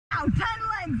Now, 10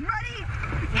 legs,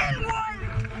 ready, in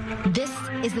 1. This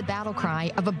is the battle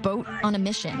cry of a boat on a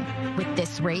mission. With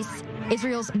this race,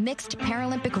 Israel's mixed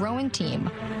Paralympic rowing team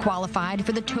qualified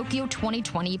for the Tokyo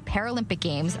 2020 Paralympic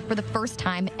Games for the first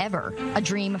time ever. A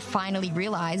dream finally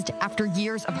realized after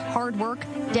years of hard work,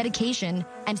 dedication,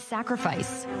 and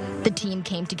sacrifice. The team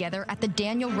came together at the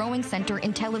Daniel Rowing Center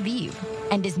in Tel Aviv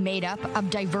and is made up of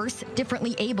diverse,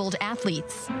 differently abled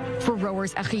athletes. For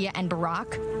rowers Achia and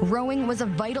Barak, rowing was a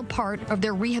vital part of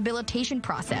their rehabilitation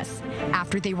process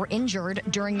after they were injured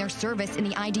during their service in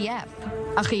the IDF.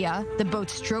 Achia, the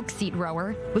boat's stroke seat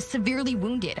rower, was severely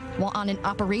wounded while on an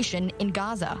operation in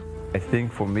Gaza. I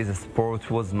think for me the sport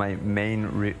was my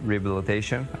main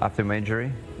rehabilitation after my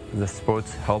injury. The sport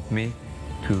helped me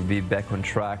to be back on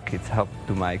track. It helped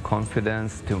to my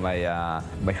confidence, to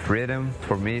my freedom.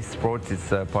 For me, sport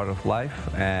is a part of life,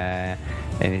 and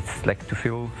it's like to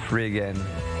feel free again.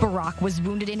 Barak was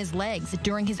wounded in his legs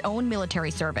during his own military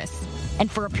service,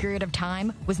 and for a period of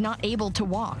time was not able to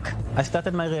walk. I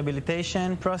started my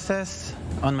rehabilitation process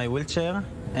on my wheelchair,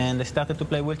 and I started to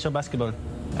play wheelchair basketball,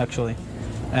 actually.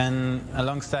 And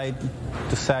alongside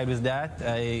with that,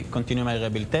 I continue my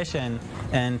rehabilitation,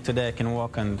 and today I can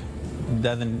walk and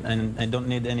I don't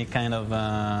need any kind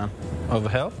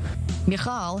of help.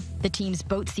 Michal, the team's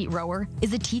boat seat rower,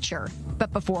 is a teacher,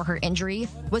 but before her injury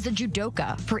was a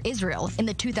judoka for Israel in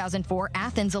the 2004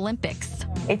 Athens Olympics.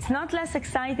 It's not less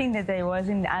exciting than I was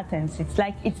in Athens.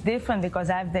 It's different because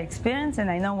I have the experience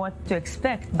and I know what to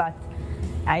expect, but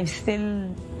I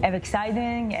still have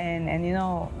exciting and you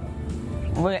know,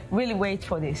 really wait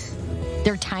for this.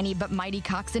 Their tiny but mighty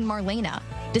coxswain Marlena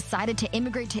decided to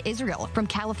immigrate to Israel from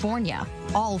California,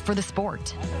 all for the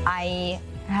sport. I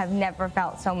have never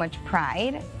felt so much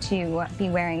pride to be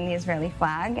wearing the Israeli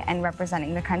flag and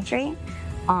representing the country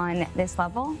on this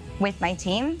level with my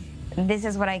team. This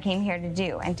is what I came here to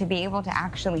do, and to be able to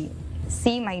actually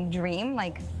see my dream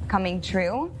coming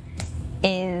true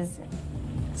is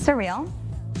surreal.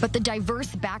 But the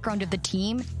diverse background of the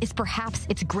team is perhaps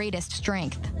its greatest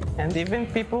strength. And even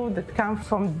people that come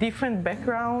from different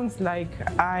backgrounds, like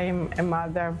I'm a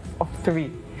mother of 3,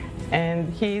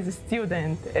 and he is a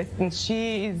student, and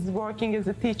she is working as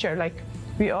a teacher.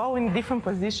 We all in different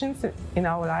positions in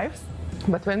our lives.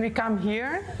 But when we come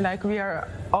here, we are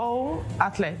all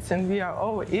athletes and we are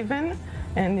all even,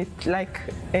 and it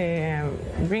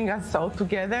brings us all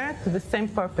together to the same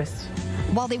purpose.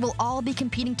 While they will all be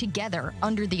competing together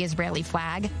under the Israeli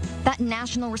flag, that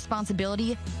national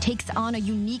responsibility takes on a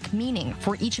unique meaning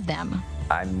for each of them.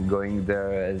 I'm going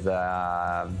there as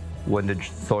a wounded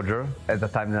soldier. At the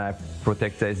time that I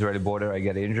protect the Israeli border, I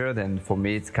get injured, and for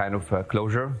me it's kind of a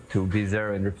closure to be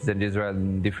there and represent Israel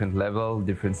in different level,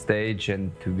 different stage,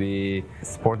 and to be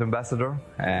sport ambassador.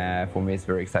 For me it's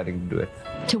very exciting to do it.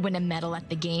 To win a medal at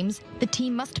the Games, the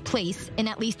team must place in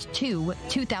at least 2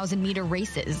 2,000-meter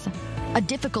races. A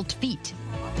difficult feat.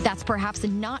 That's perhaps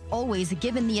not always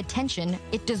given the attention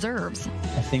it deserves.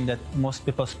 I think that most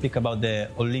people speak about the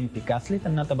Olympic athlete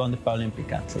and not about the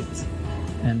Paralympic athletes.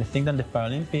 And I think that the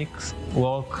Paralympics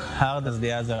work hard as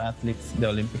the other athletes, the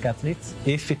Olympic athletes.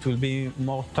 If it will be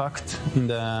more talked in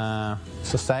the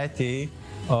society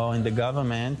or in the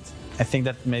government, I think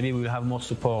that maybe we'll have more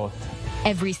support.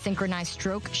 Every synchronized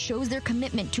stroke shows their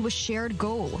commitment to a shared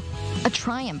goal, a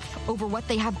triumph over what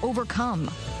they have overcome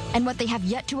and what they have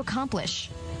yet to accomplish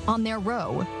on their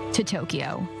row to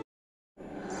Tokyo.